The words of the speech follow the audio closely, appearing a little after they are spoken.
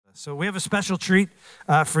So we have a special treat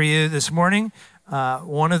for you this morning.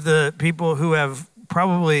 One of the people who have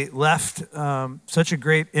probably left such a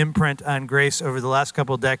great imprint on Grace over the last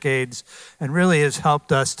couple of decades and really has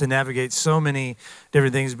helped us to navigate so many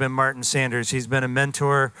different things has been Martin Sanders. He's been a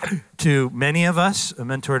mentor to many of us, a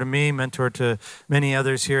mentor to me, mentor to many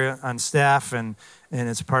others here on staff, and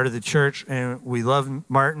it's part of the church. And we love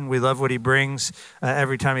Martin. We love what he brings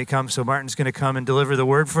every time he comes. So Martin's going to come and deliver the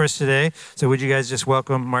word for us today. So would you guys just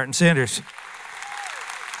welcome Martin Sanders?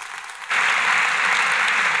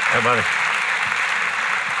 Hey, buddy.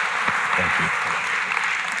 Thank you.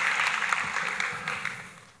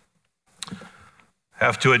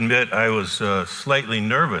 Have to admit, I was slightly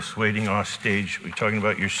nervous waiting off stage. We're talking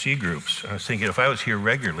about your C groups. I was thinking if I was here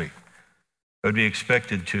regularly, I would be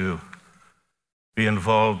expected to be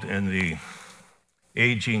involved in the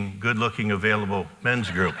aging, good-looking, available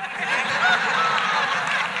men's group.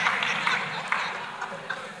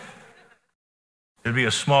 It'd be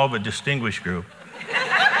a small but distinguished group.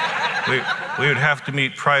 We would have to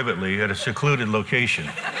meet privately at a secluded location,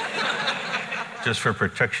 just for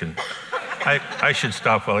protection. I should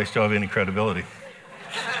stop while I still have any credibility.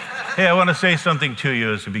 Hey, I want to say something to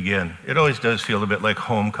you as we begin. It always does feel a bit like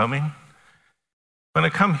homecoming. When I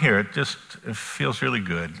come here, it feels really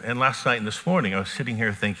good. And last night and this morning, I was sitting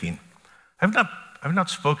here thinking, I've not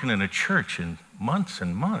spoken in a church in months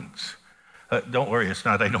and months. Don't worry, it's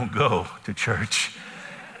not I don't go to church.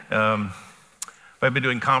 I've been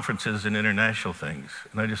doing conferences and international things,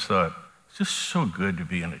 and I just thought, it's just so good to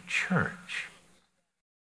be in a church.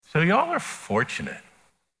 So y'all are fortunate.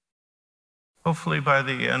 Hopefully by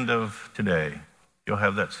the end of today, you'll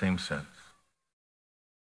have that same sense.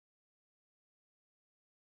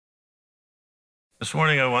 This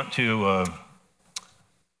morning I want to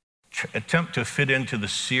attempt to fit into the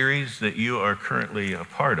series that you are currently a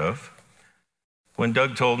part of. When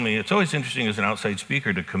Doug told me, it's always interesting as an outside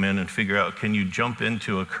speaker to come in and figure out, can you jump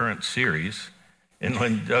into a current series? And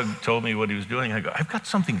when Doug told me what he was doing, I go, I've got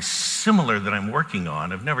something similar that I'm working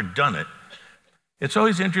on. I've never done it. It's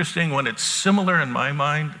always interesting when it's similar in my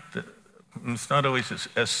mind, it's not always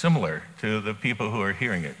as similar to the people who are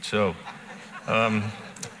hearing it. So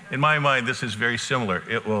in my mind, this is very similar.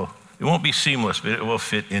 It won't be seamless, but it will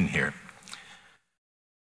fit in here.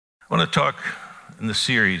 I want to talk in the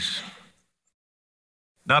series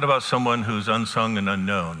not about someone who's unsung and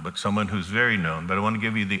unknown, but someone who's very known. But I want to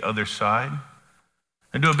give you the other side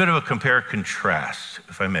and do a bit of a compare-contrast,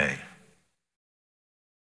 if I may.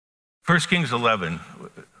 1 Kings 11,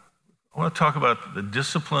 I want to talk about the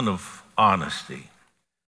discipline of honesty.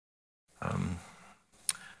 I'm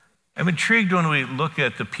intrigued when we look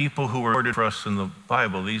at the people who were recorded for us in the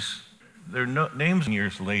Bible. Their names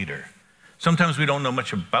years later. Sometimes we don't know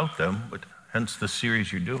much about them, but hence the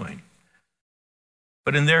series you're doing.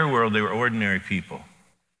 But in their world, they were ordinary people.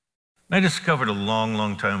 And I discovered a long,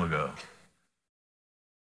 long time ago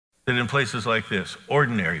that in places like this,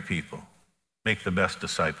 ordinary people make the best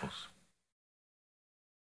disciples.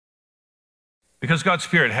 Because God's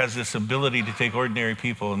Spirit has this ability to take ordinary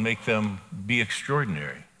people and make them be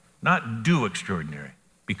extraordinary. Not do extraordinary,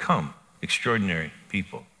 become extraordinary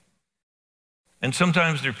people. And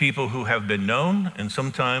sometimes they're people who have been known, and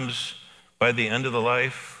sometimes by the end of the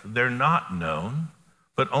life, they're not known,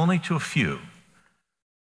 but only to a few.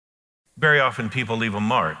 Very often people leave a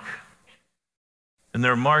mark, and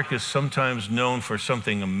their mark is sometimes known for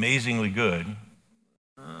something amazingly good.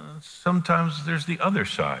 Sometimes there's the other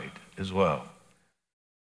side as well.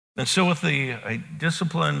 And so with the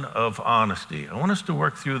discipline of honesty, I want us to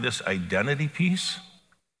work through this identity piece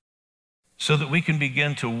so that we can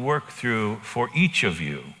begin to work through, for each of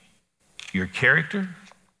you, your character,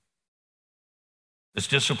 this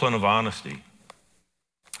discipline of honesty,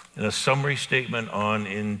 and a summary statement on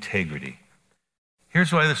integrity.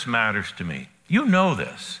 Here's why this matters to me. You know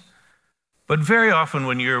this, but very often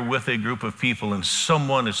when you're with a group of people and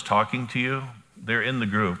someone is talking to you, they're in the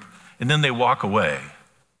group, and then they walk away.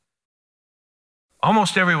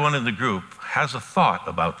 Almost everyone in the group has a thought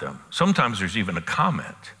about them. Sometimes there's even a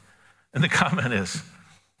comment. And the comment is,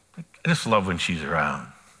 I just love when she's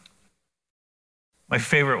around. My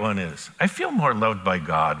favorite one is, I feel more loved by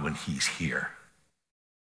God when he's here.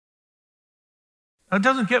 Now, it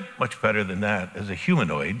doesn't get much better than that as a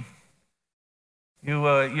humanoid.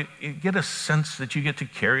 You get a sense that you get to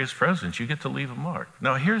carry his presence. You get to leave a mark.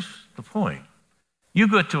 Now, here's the point. You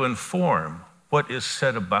get to inform what is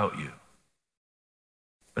said about you.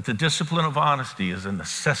 But the discipline of honesty is a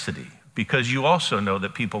necessity because you also know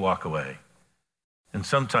that people walk away. And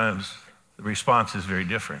sometimes the response is very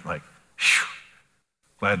different, like,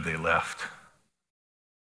 glad they left.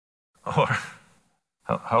 Or,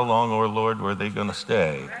 How long, O Lord, were they going to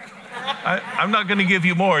stay? I'm not going to give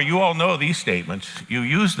you more. You all know these statements. You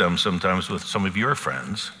use them sometimes with some of your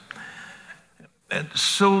friends. And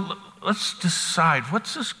so let's decide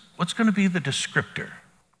what's going to be the descriptor.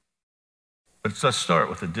 Let's start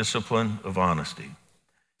with the discipline of honesty.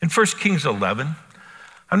 In 1 Kings 11,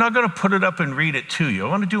 I'm not going to put it up and read it to you. I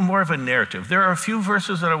want to do more of a narrative. There are a few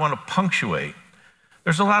verses that I want to punctuate.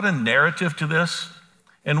 There's a lot of narrative to this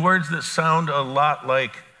and words that sound a lot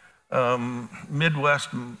like Midwest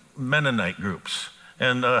Mennonite groups.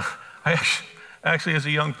 And I actually, as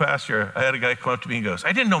a young pastor, I had a guy come up to me and goes,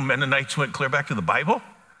 I didn't know Mennonites went clear back to the Bible.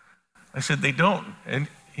 I said, they don't. And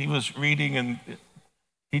he was reading and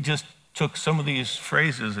he just took some of these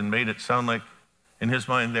phrases and made it sound like, in his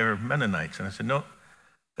mind, they were Mennonites. And I said, no,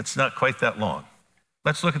 it's not quite that long.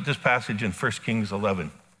 Let's look at this passage in 1 Kings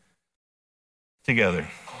 11 together.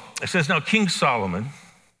 It says, now King Solomon,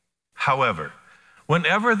 however,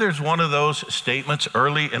 whenever there's one of those statements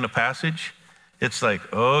early in a passage, it's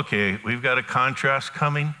like, okay, we've got a contrast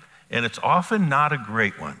coming, and it's often not a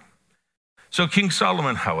great one. So King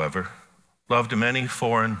Solomon, however, loved many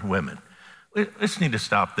foreign women. We just need to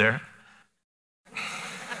stop there.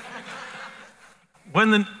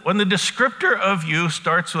 When the descriptor of you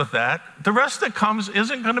starts with that, the rest that comes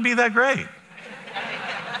isn't going to be that great.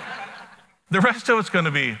 The rest of it's going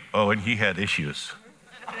to be, oh, and he had issues.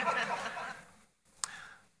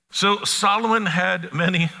 So Solomon had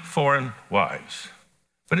many foreign wives,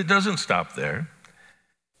 but it doesn't stop there.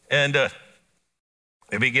 And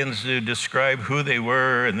it begins to describe who they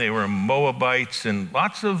were, and they were Moabites and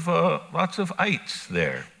lots of ites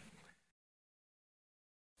there.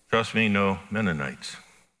 Trust me, no Mennonites.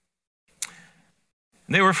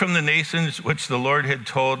 They were from the nations which the Lord had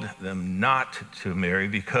told them not to marry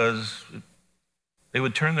because they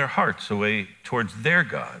would turn their hearts away towards their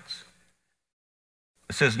gods.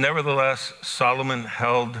 It says, nevertheless, Solomon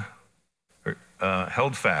held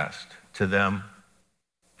fast to them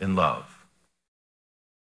in love.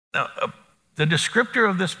 Now, the descriptor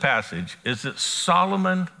of this passage is that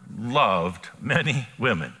Solomon loved many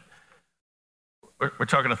women. We're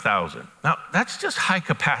talking 1,000. Now, that's just high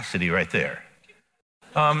capacity right there.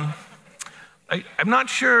 I'm not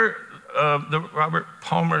sure the Robert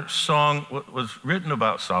Palmer song was written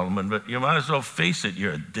about Solomon, but you might as well face it,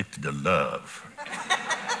 you're addicted to love.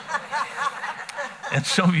 And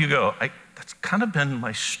some of you go, that's kind of been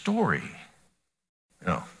my story. You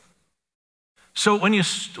know. So when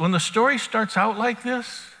the story starts out like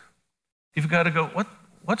this, you've got to go,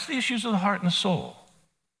 what's the issues of the heart and the soul?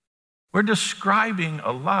 We're describing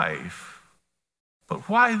a life, but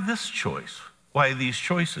why this choice? Why these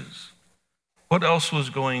choices? What else was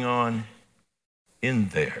going on in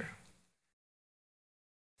there?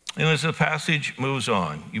 And as the passage moves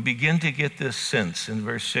on, you begin to get this sense. In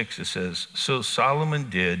verse 6, it says, so Solomon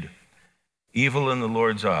did evil in the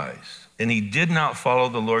Lord's eyes, and he did not follow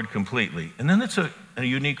the Lord completely. And then it's a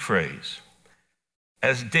unique phrase,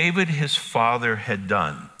 as David his father had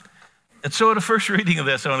done. And so at a first reading of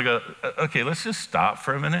this, I want to go, okay, let's just stop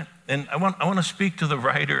for a minute. And I want to speak to the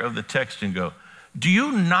writer of the text and go, do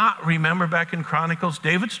you not remember back in Chronicles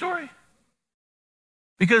David's story?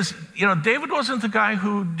 Because, David wasn't the guy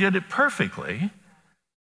who did it perfectly.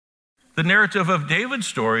 The narrative of David's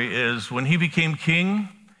story is when he became king,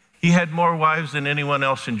 he had more wives than anyone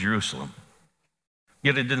else in Jerusalem.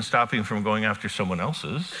 Yet it didn't stop him from going after someone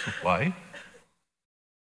else's wife.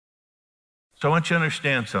 So I want you to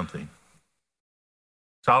understand something.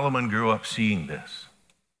 Solomon grew up seeing this.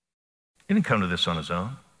 He didn't come to this on his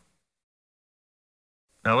own.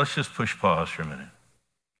 Now let's just push pause for a minute.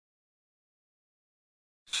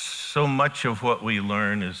 So much of what we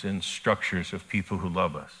learn is in structures of people who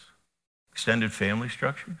love us, extended family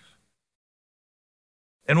structures.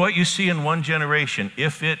 And what you see in one generation,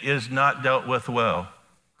 if it is not dealt with well,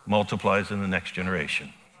 multiplies in the next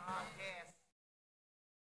generation.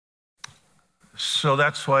 So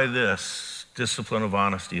that's why this discipline of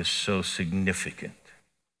honesty is so significant.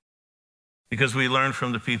 Because we learn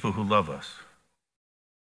from the people who love us.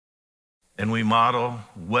 And we model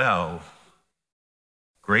well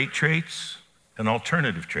great traits and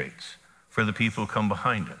alternative traits for the people who come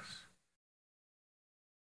behind us.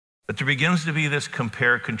 But there begins to be this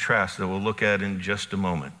compare-contrast that we'll look at in just a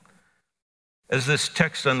moment. As this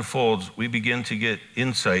text unfolds, we begin to get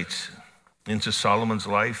insights into Solomon's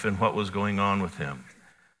life and what was going on with him.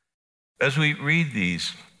 As we read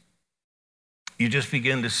these, you just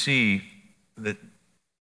begin to see that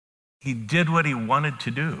he did what he wanted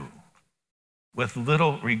to do with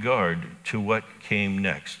little regard to what came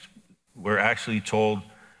next. We're actually told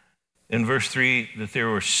in verse 3 that there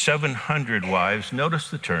were 700 wives.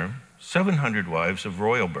 Notice the term, 700 wives of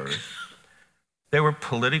royal birth. They were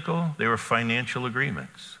political, they were financial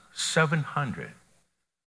agreements. 700.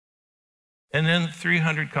 And then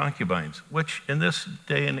 300 concubines, which in this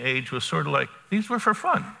day and age was sort of like, these were for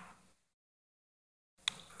fun.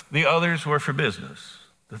 The others were for business.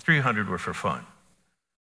 The 300 were for fun.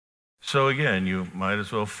 So again, you might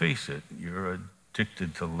as well face it. You're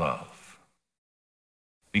addicted to love.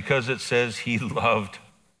 Because it says he loved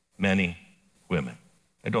many women.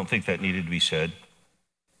 I don't think that needed to be said,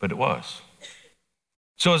 but it was.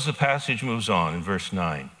 So as the passage moves on in verse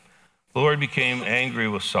 9, the Lord became angry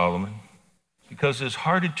with Solomon because his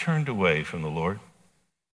heart had turned away from the Lord.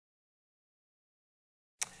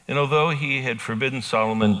 And although he had forbidden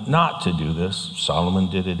Solomon not to do this, Solomon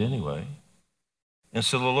did it anyway. And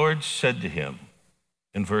so the Lord said to him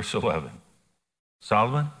in verse 11,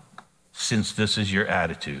 Solomon, since this is your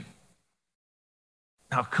attitude.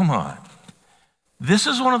 Now, come on. This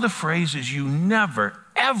is one of the phrases you never,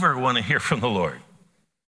 ever want to hear from the Lord.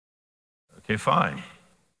 Okay, fine.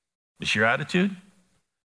 It's your attitude?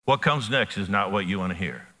 What comes next is not what you want to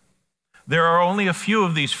hear. There are only a few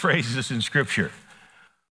of these phrases in Scripture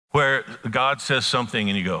where God says something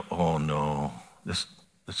and you go, oh no, this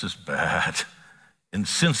is bad. And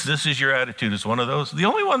since this is your attitude, it's one of those. The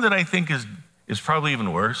only one that I think is probably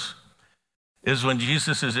even worse is when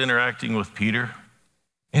Jesus is interacting with Peter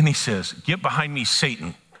and he says, get behind me,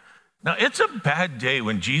 Satan. Now, it's a bad day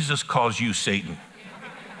when Jesus calls you Satan.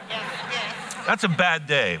 Yes. That's a bad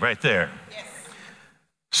day right there. Yes.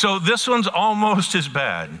 So this one's almost as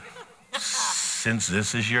bad. Since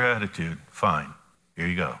this is your attitude, fine. Here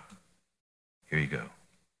you go. Here you go.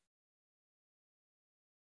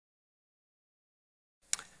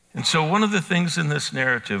 And so one of the things in this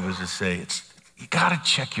narrative is to say, you got to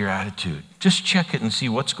check your attitude. Just check it and see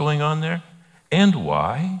what's going on there and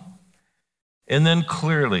why. And then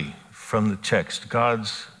clearly from the text,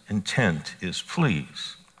 God's intent is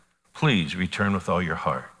please return with all your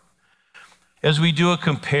heart. As we do a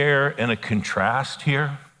compare and a contrast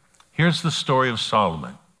here, here's the story of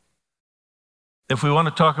Solomon. If we want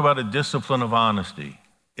to talk about a discipline of honesty,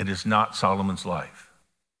 it is not Solomon's life.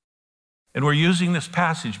 And we're using this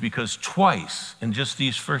passage because twice in just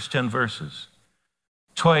these first 10 verses,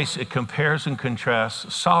 twice it compares and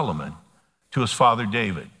contrasts Solomon to his father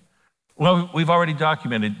David. Well, we've already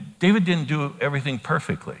documented David didn't do everything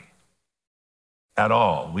perfectly at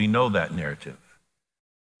all. We know that narrative.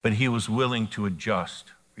 But he was willing to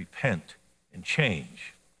adjust, repent, and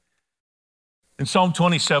change. In Psalm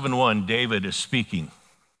 27:1, David is speaking.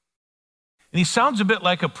 And he sounds a bit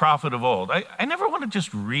like a prophet of old. I never want to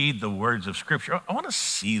just read the words of Scripture. I want to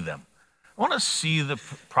see them. I want to see the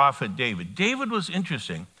prophet David. David was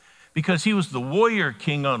interesting because he was the warrior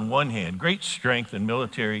king on one hand, great strength and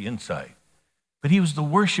military insight. But he was the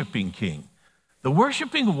worshiping king. The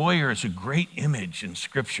worshiping warrior is a great image in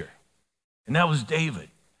Scripture. And that was David.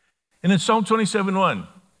 And in Psalm 27:1,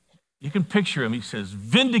 you can picture him. He says,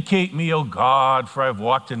 vindicate me, O God, for I've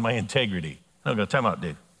walked in my integrity. No, go, time out,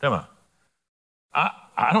 Dave. Time out.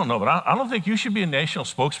 I don't know, but I don't think you should be a national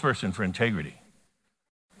spokesperson for integrity.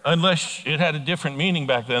 Unless it had a different meaning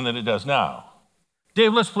back then than it does now.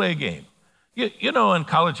 Dave, let's play a game. You know, in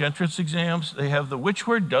college entrance exams, they have the which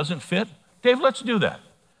word doesn't fit. Dave, let's do that.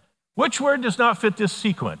 Which word does not fit this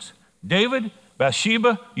sequence? David,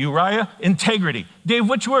 Bathsheba, Uriah, integrity. Dave,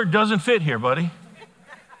 which word doesn't fit here, buddy?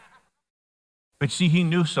 But see, he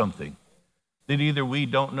knew something that either we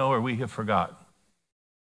don't know or we have forgotten.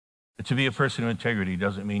 But to be a person of integrity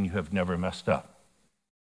doesn't mean you have never messed up.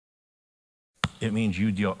 It means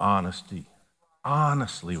you deal honestly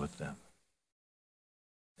with them.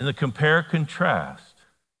 And the compare-contrast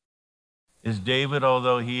is David,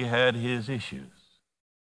 although he had his issues,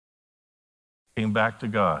 came back to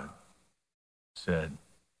God, said,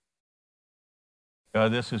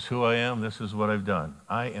 God, this is who I am. This is what I've done.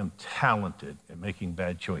 I am talented at making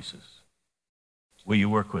bad choices. Will you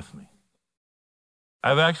work with me?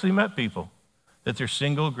 I've actually met people that their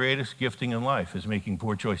single greatest gifting in life is making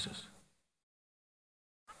poor choices.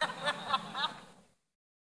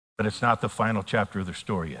 But it's not the final chapter of their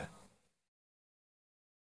story yet.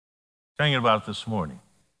 Thinking about it this morning,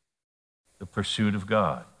 the pursuit of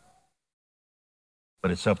God. But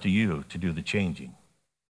it's up to you to do the changing.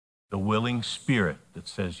 The willing spirit that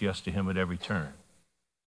says yes to him at every turn.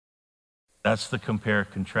 That's the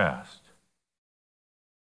compare-contrast.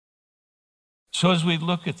 So as we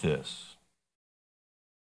look at this,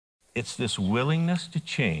 it's this willingness to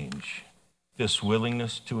change, this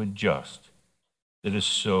willingness to adjust that is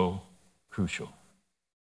so crucial.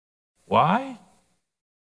 Why?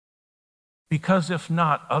 Because if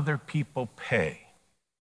not, other people pay.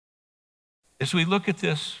 As we look at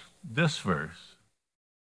this verse,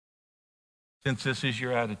 since this is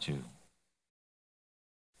your attitude,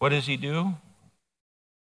 what does he do?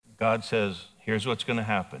 God says, here's what's going to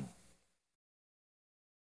happen.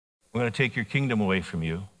 I'm going to take your kingdom away from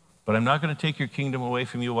you, but I'm not going to take your kingdom away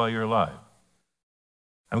from you while you're alive.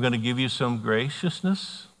 I'm going to give you some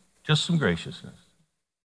graciousness, just some graciousness.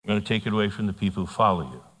 I'm going to take it away from the people who follow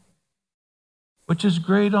you, which is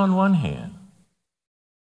great on one hand,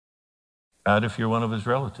 bad if you're one of his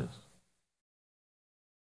relatives.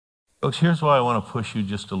 Folks, here's why I want to push you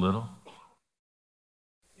just a little.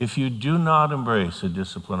 If you do not embrace a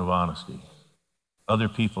discipline of honesty, other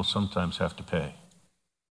people sometimes have to pay.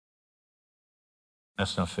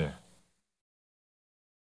 That's not fair.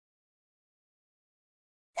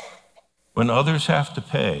 When others have to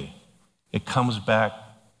pay, it comes back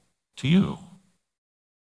to you.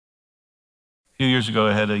 A few years ago,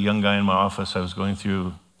 I had a young guy in my office. I was going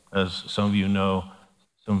through, as some of you know,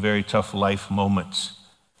 some very tough life moments.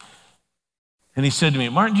 And he said to me,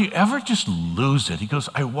 Martin, do you ever just lose it? He goes,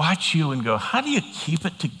 I watch you and go, how do you keep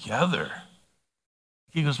it together?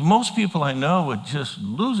 He goes, most people I know would just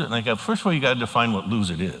lose it. And I go, first of all, you got to define what lose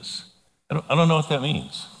it is. I don't know what that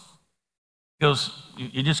means. He goes,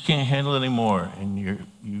 you just can't handle it anymore, and you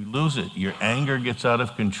lose it. Your anger gets out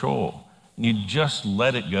of control, and you just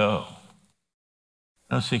let it go.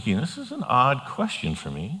 And I was thinking, this is an odd question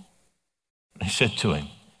for me. And I said to him,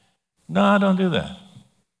 no, I don't do that.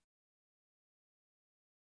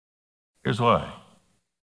 Here's why.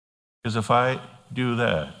 Because if I do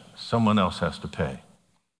that, someone else has to pay.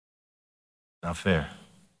 Not fair.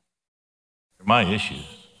 They're my issues.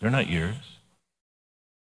 They're not yours.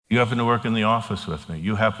 You happen to work in the office with me.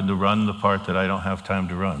 You happen to run the part that I don't have time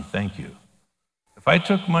to run. Thank you. If I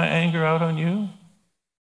took my anger out on you,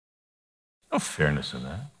 no fairness in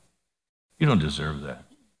that. You don't deserve that.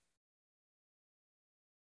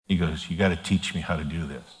 He goes, you got to teach me how to do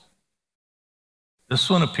this. This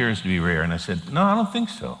one appears to be rare. And I said, no, I don't think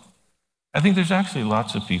so. I think there's actually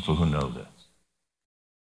lots of people who know this.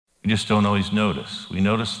 We just don't always notice. We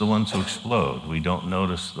notice the ones who explode. We don't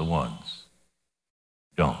notice the ones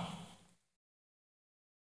who don't.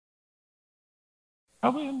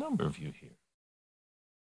 Probably a number of you here.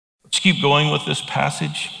 Let's keep going with this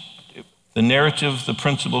passage. The narrative, the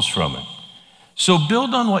principles from it. So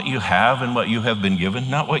build on what you have and what you have been given,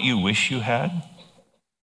 not what you wish you had.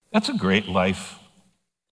 That's a great life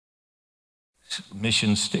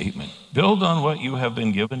mission statement. Build on what you have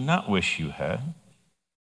been given, not wish you had.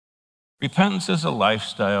 Repentance as a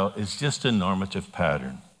lifestyle is just a normative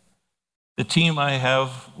pattern. The team I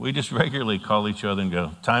have, we just regularly call each other and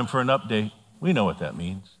go, time for an update. We know what that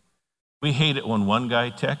means. We hate it when one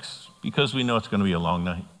guy texts because we know it's going to be a long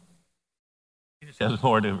night. He just has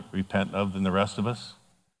more to repent of than the rest of us.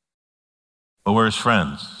 But we're his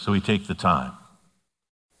friends, so we take the time.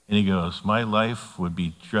 And he goes, my life would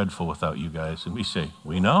be dreadful without you guys. And we say,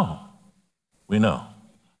 we know. We know.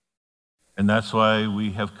 And that's why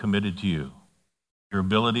we have committed to you. Your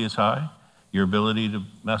ability is high. Your ability to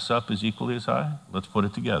mess up is equally as high. Let's put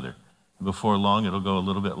it together. And before long, it'll go a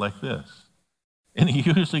little bit like this. And he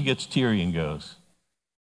usually gets teary and goes,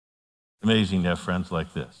 amazing to have friends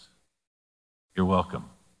like this. You're welcome.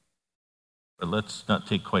 But let's not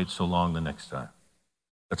take quite so long the next time.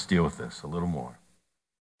 Let's deal with this a little more.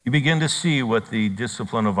 You begin to see what the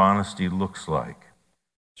discipline of honesty looks like.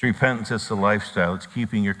 It's repentance, it's the lifestyle, it's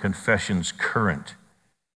keeping your confessions current.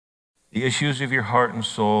 The issues of your heart and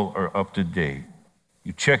soul are up to date.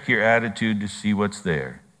 You check your attitude to see what's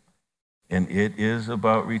there. And it is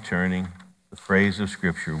about returning the phrase of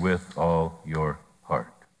Scripture, with all your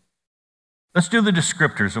heart. Let's do the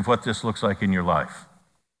descriptors of what this looks like in your life.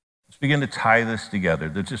 Let's begin to tie this together.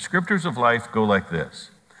 The descriptors of life go like this.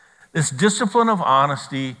 This discipline of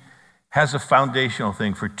honesty has a foundational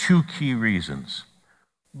thing for two key reasons.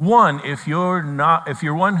 One, if you're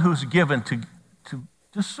one who's given to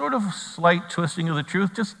just sort of slight twisting of the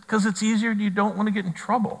truth, just because it's easier, you don't want to get in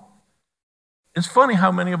trouble. It's funny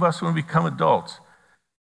how many of us, when we become adults,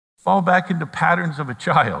 fall back into patterns of a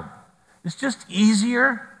child. It's just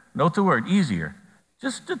easier, note the word, easier,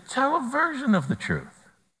 just to tell a version of the truth.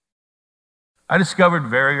 I discovered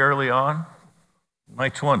very early on, in my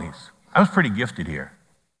 20s, I was pretty gifted here.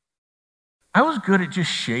 I was good at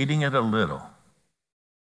just shading it a little.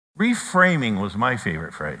 Reframing was my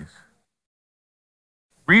favorite phrase.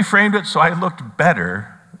 Reframed it so I looked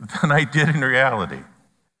better than I did in reality.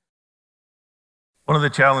 One of the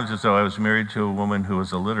challenges, though, I was married to a woman who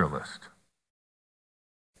was a literalist.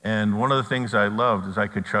 And one of the things I loved is I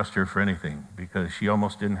could trust her for anything because she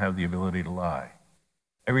almost didn't have the ability to lie.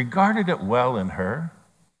 I regarded it well in her.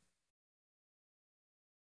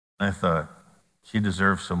 I thought, she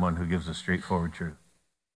deserves someone who gives a straightforward truth.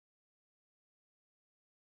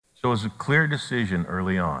 So it was a clear decision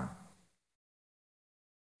early on.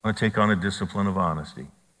 I want to take on a discipline of honesty.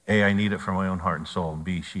 A, I need it for my own heart and soul, and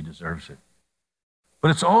B, she deserves it. But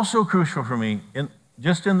it's also crucial for me,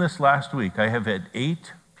 just in this last week, I have had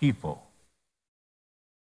 8 people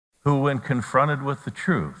who, when confronted with the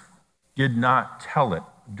truth, did not tell it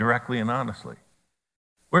directly and honestly.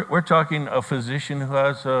 We're talking a physician who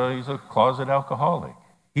he's a closet alcoholic.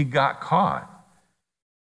 He got caught.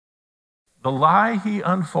 The lie he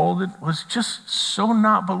unfolded was just so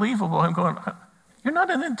not believable. I'm going, you're not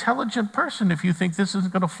an intelligent person if you think this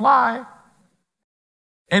isn't going to fly.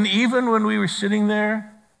 And even when we were sitting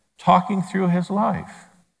there talking through his life,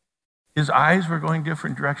 his eyes were going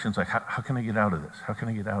different directions. Like, how can I get out of this? How can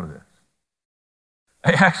I get out of this?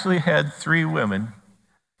 I actually had 3 women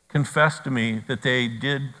confess to me that they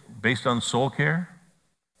did, based on soul care,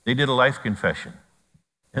 they did a life confession.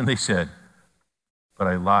 And they said, but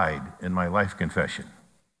I lied in my life confession.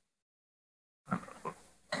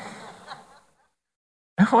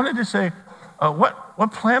 I wanted to say,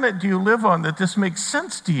 what planet do you live on that this makes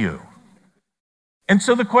sense to you? And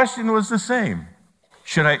so the question was the same.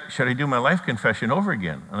 Should I do my life confession over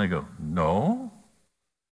again? And I go, no.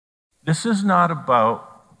 This is not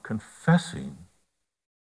about confessing.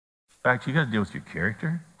 In fact, you got to deal with your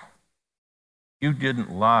character. You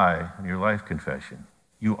didn't lie in your life confession.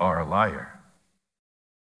 You are a liar.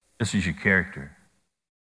 This is your character.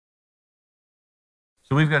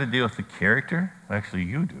 So we've got to deal with the character. Actually,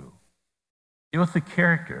 you do. Deal with the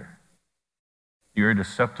character. You're a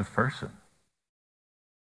deceptive person.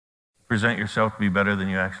 Present yourself to be better than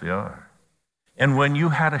you actually are. And when you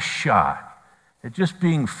had a shot at just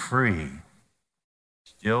being free,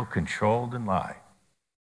 still controlled and lied,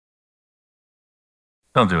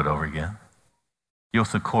 don't do it over again. Deal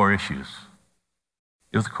with the core issues.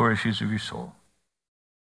 Deal with the core issues of your soul.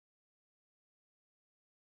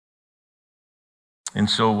 And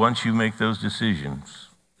so once you make those decisions,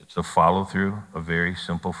 it's a follow-through, a very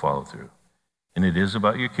simple follow-through. And it is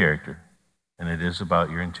about your character, and it is about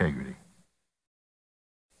your integrity.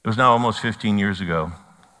 It was now almost 15 years ago.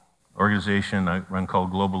 An organization I run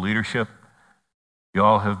called Global Leadership. You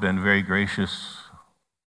all have been very gracious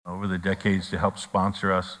over the decades to help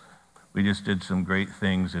sponsor us. We just did some great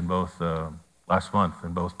things in both last month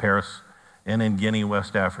in both Paris and in Guinea,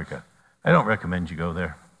 West Africa. I don't recommend you go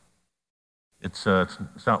there. It's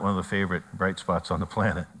not one of the favorite bright spots on the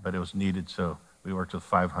planet, but it was needed, so we worked with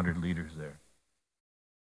 500 leaders there.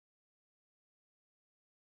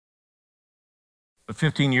 But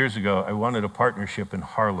 15 years ago, I wanted a partnership in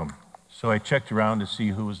Harlem. So I checked around to see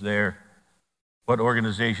who was there, what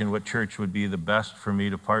organization, what church would be the best for me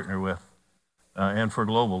to partner with, and for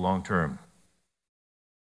global long term.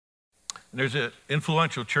 And there's an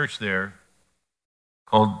influential church there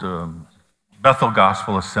called Bethel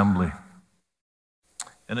Gospel Assembly.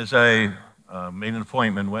 And as I made an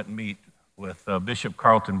appointment, went and meet with Bishop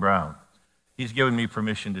Carlton Brown, he's given me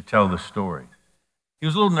permission to tell the story. He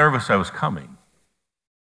was a little nervous I was coming.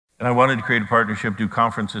 And I wanted to create a partnership, do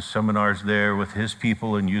conferences, seminars there with his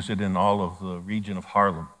people and use it in all of the region of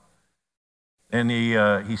Harlem. And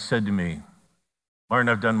he said to me, Martin,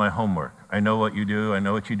 I've done my homework. I know what you do. I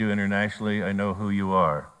know what you do internationally. I know who you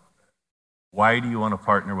are. Why do you want to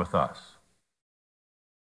partner with us?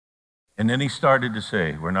 And then he started to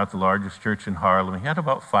say, we're not the largest church in Harlem. He had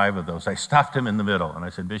about 5 of those. I stopped him in the middle and I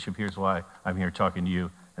said, Bishop, here's why I'm here talking to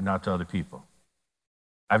you and not to other people.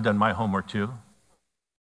 I've done my homework too.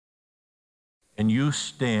 And you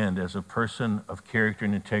stand as a person of character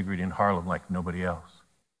and integrity in Harlem like nobody else.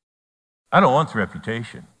 I don't want the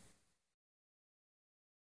reputation.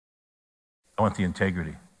 I want the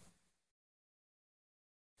integrity.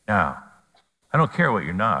 Now, I don't care what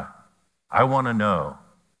you're not. I want to know,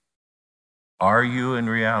 are you in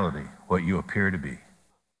reality what you appear to be?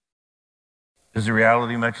 Does the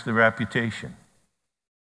reality match the reputation?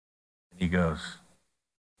 And he goes,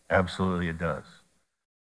 absolutely it does.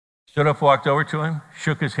 Stood up, walked over to him,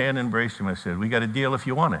 shook his hand, embraced him. I said, we got a deal if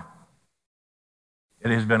you want it.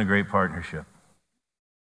 It has been a great partnership.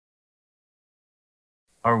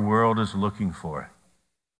 Our world is looking for it.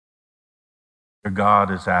 Your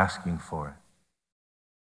God is asking for it.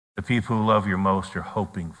 The people who love you most are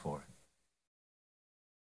hoping for it.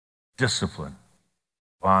 Discipline,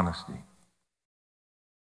 honesty.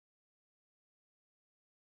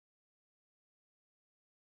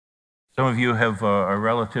 Some of you are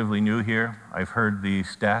relatively new here. I've heard the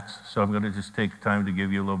stats, so I'm going to just take time to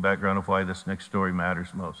give you a little background of why this next story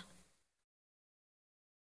matters most.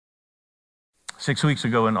 6 weeks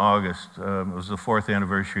ago in August, it was the 4th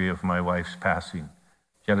anniversary of my wife's passing.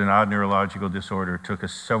 She had an odd neurological disorder. It took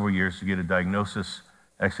us several years to get a diagnosis,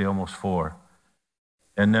 actually almost 4.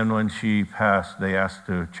 And then when she passed, they asked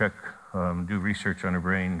to check, do research on her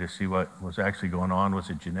brain to see what was actually going on. Was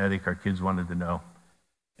it genetic? Our kids wanted to know.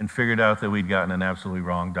 And figured out that we'd gotten an absolutely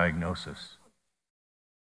wrong diagnosis.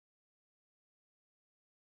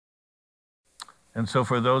 And so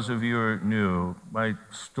for those of you who are new, my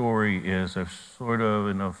story is I've sort of,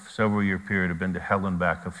 in a several-year period, have been to hell and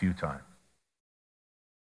back a few times.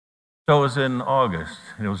 So it was in August,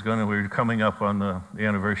 and we were coming up on the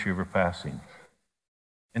anniversary of her passing.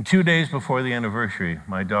 And 2 days before the anniversary,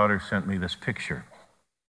 my daughter sent me this picture.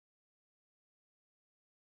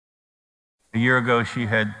 A year ago, she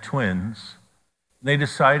had twins. They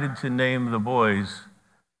decided to name the boys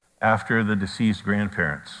after the deceased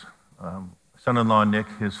grandparents. Son-in-law Nick,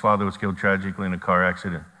 his father was killed tragically in a car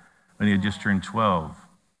accident when he had just turned 12.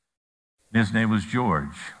 His name was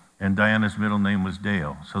George, and Diana's middle name was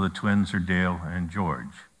Dale. So the twins are Dale and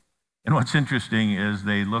George. And what's interesting is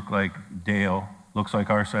they look like Dale looks like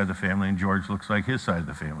our side of the family, and George looks like his side of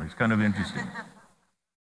the family. It's kind of interesting.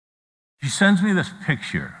 She sends me this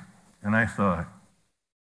picture, and I thought,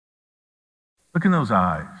 look in those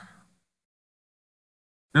eyes.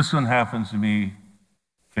 This one happens to be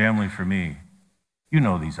family for me. You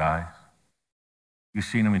know these eyes. You've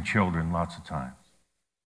seen them in children lots of times.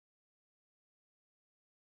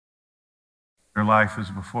 Their life is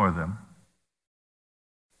before them.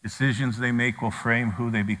 Decisions they make will frame who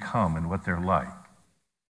they become and what they're like.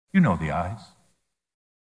 You know the eyes.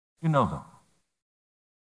 You know them.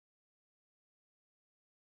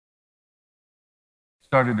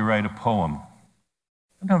 Started to write a poem.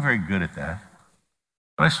 I'm not very good at that.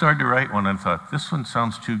 But I started to write one and thought, this one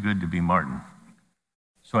sounds too good to be Martin.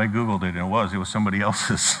 So I Googled it, and it was somebody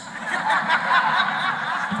else's.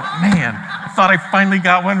 Man, I thought I finally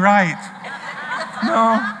got one right.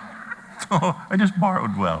 No, I just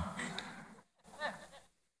borrowed well.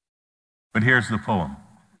 But here's the poem.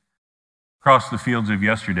 Across the fields of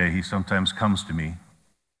yesterday, he sometimes comes to me.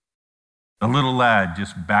 The little lad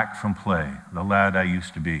just back from play, the lad I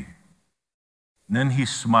used to be. And then he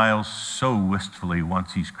smiles so wistfully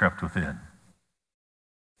once he's crept within.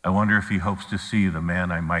 I wonder if he hopes to see the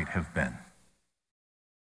man I might have been.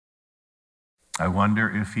 I wonder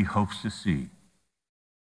if he hopes to see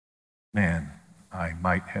man I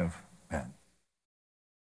might have been.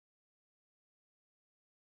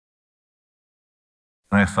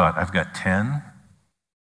 And I thought, I've got 10,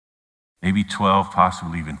 maybe 12,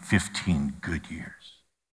 possibly even 15 good years.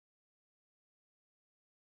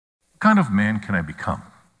 What kind of man can I become?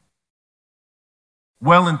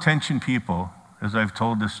 Well-intentioned people, as I've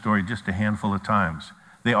told this story just a handful of times,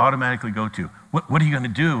 they automatically go to, what are you going to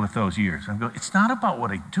do with those years? I'm going, it's not about what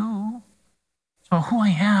I do. It's about who I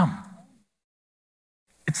am.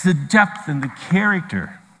 It's the depth and the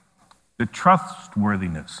character, the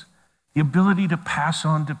trustworthiness, the ability to pass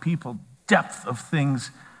on to people depth of things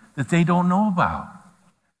that they don't know about.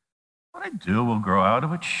 What I do will grow out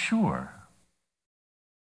of it, sure.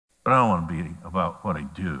 But I don't want to be about what I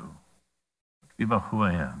do. I want to be about who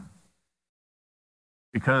I am.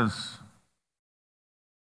 Because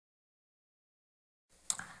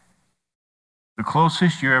the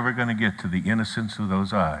closest you're ever going to get to the innocence of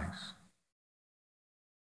those eyes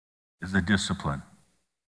is the discipline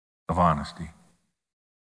of honesty.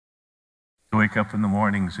 To wake up in the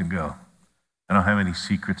mornings and go, I don't have any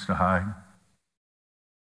secrets to hide.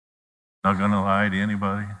 Not going to lie to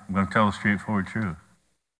anybody. I'm going to tell the straightforward truth.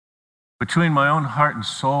 Between my own heart and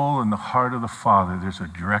soul and the heart of the Father, there's a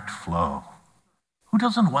direct flow. Who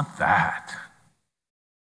doesn't want that?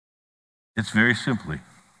 It's very simply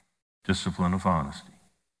discipline of honesty.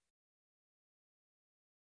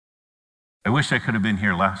 I wish I could have been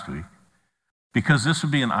here last week, because this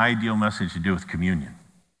would be an ideal message to do with communion.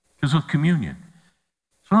 Because with communion,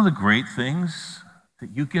 it's one of the great things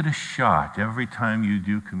that you get a shot every time you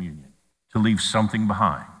do communion to leave something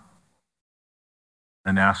behind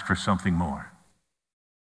and ask for something more.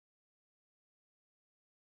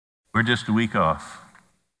 We're just a week off.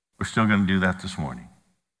 We're still going to do that this morning.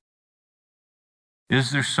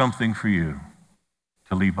 Is there something for you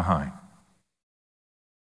to leave behind?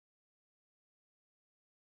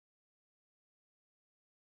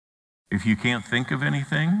 If you can't think of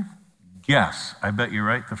anything, guess. I bet you're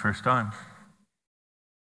right the first time.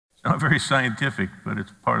 It's not very scientific, but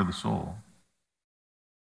it's part of the soul.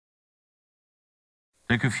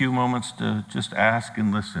 Take a few moments to just ask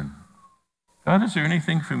and listen. God, is there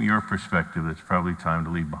anything from your perspective that's probably time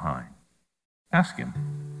to leave behind? Ask him.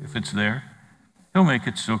 If it's there, he'll make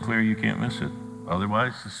it so clear you can't miss it.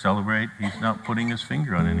 Otherwise, to celebrate, he's not putting his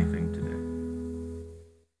finger on anything today.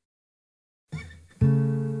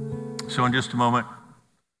 So in just a moment,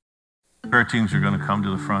 prayer teams are going to come to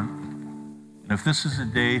the front. And if this is a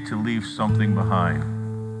day to leave something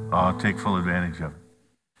behind, take full advantage of it.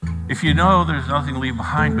 If you know there's nothing to leave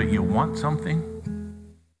behind, but you want something,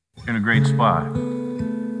 you're in a great spot.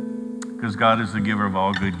 Because God is the giver of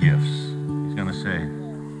all good gifts. He's going to say,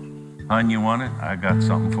 hon, you want it? I got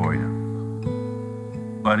something for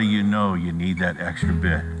you. Buddy, you know you need that extra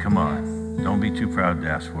bit. Come on. Don't be too proud to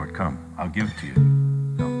ask for it. Come, I'll give it to you.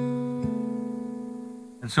 Come.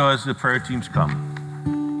 And so as the prayer teams come,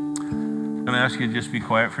 I'm going to ask you to just be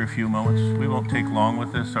quiet for a few moments. We won't take long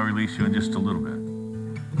with this. I'll release you in just a little bit.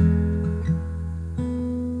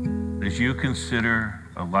 As you consider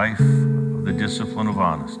a life of the discipline of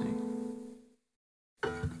honesty,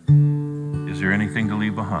 is there anything to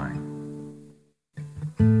leave behind?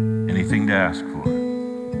 Anything to ask for?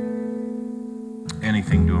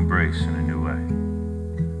 Anything to embrace in a new way?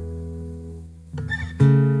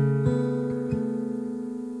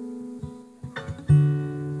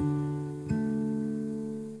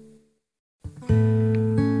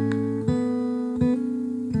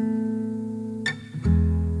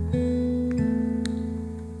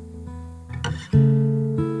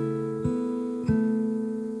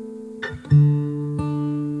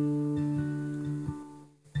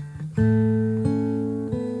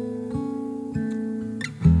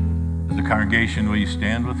 Will you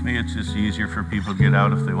stand with me? It's just easier for people to get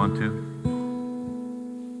out if they want to.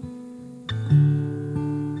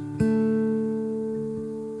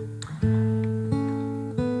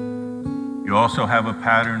 You also have a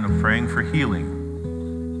pattern of praying for healing.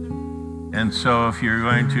 And so if you're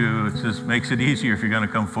going to, it just makes it easier if you're going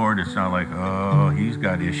to come forward. It's not like, oh, he's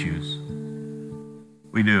got issues.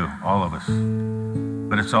 We do, all of us.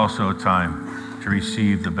 But it's also a time to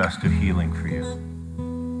receive the best of healing for you.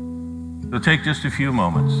 So take just a few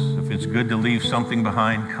moments. If it's good to leave something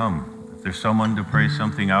behind, come. If there's someone to pray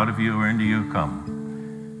something out of you or into you,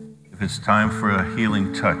 come. If it's time for a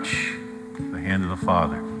healing touch, the hand of the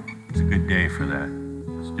Father, it's a good day for that.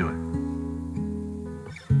 Let's do it.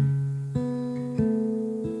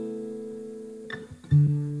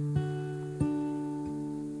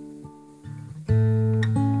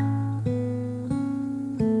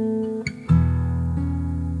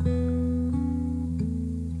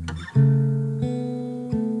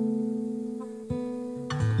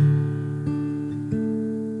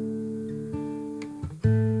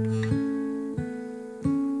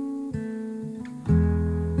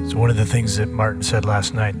 One of the things that Martin said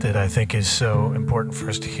last night that I think is so important for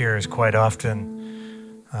us to hear is quite often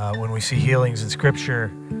when we see healings in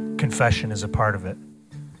Scripture, confession is a part of it.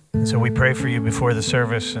 And so we pray for you before the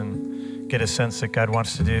service and get a sense that God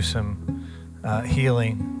wants to do some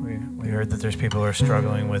healing. We heard that there's people who are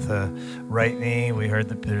struggling with a right knee. We heard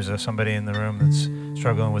that there's somebody in the room that's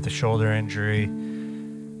struggling with a shoulder injury.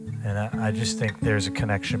 And I just think there's a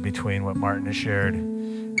connection between what Martin has shared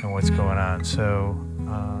and what's going on. So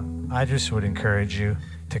I just would encourage you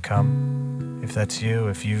to come. If that's you,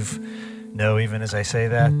 if you know, even as I say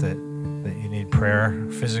that you need prayer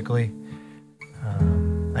physically.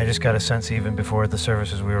 I just got a sense even before the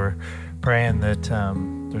services we were praying that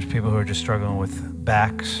there's people who are just struggling with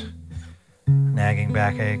backs, nagging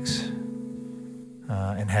backaches,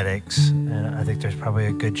 and headaches. And I think there's probably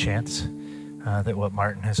a good chance that what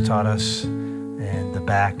Martin has taught us and the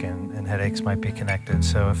back and headaches might be connected.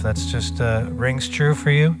 So if that's just rings true for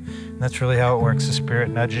you, and that's really how it works, the Spirit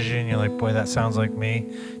nudges you and you're like, boy, that sounds like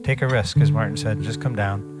me, take a risk. As Martin said, just come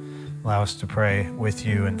down, allow us to pray with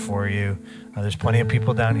you and for you. There's plenty of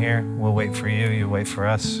people down here. We'll wait for you, you wait for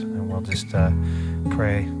us, and we'll just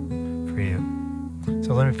pray for you.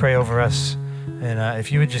 So let me pray over us, and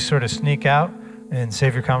if you would just sort of sneak out and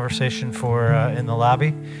save your conversation for in the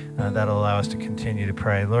lobby. That'll allow us to continue to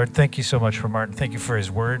pray. Lord, thank you so much for Martin. Thank you for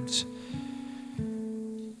his words.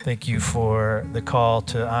 Thank you for the call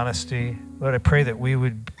to honesty. Lord, I pray that we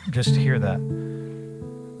would just hear that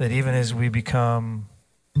even as we become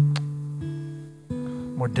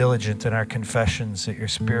more diligent in our confessions, that your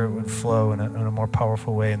Spirit would flow in a more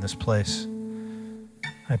powerful way in this place.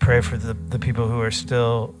 I pray for the people who are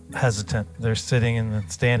still hesitant. They're sitting and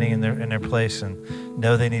standing in their place and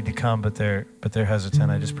know they need to come, but they're hesitant.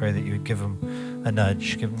 I just pray that you would give them a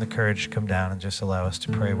nudge, give them the courage to come down and just allow us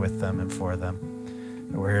to pray with them and for them.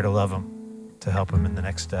 And we're here to love them, to help them in the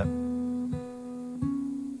next step.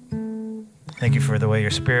 Thank you for the way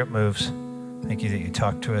your Spirit moves. Thank you that you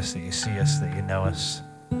talk to us, that you see us, that you know us.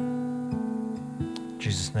 In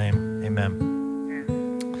Jesus' name,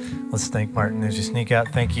 amen. Let's thank Martin as you sneak out.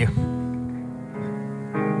 Thank you.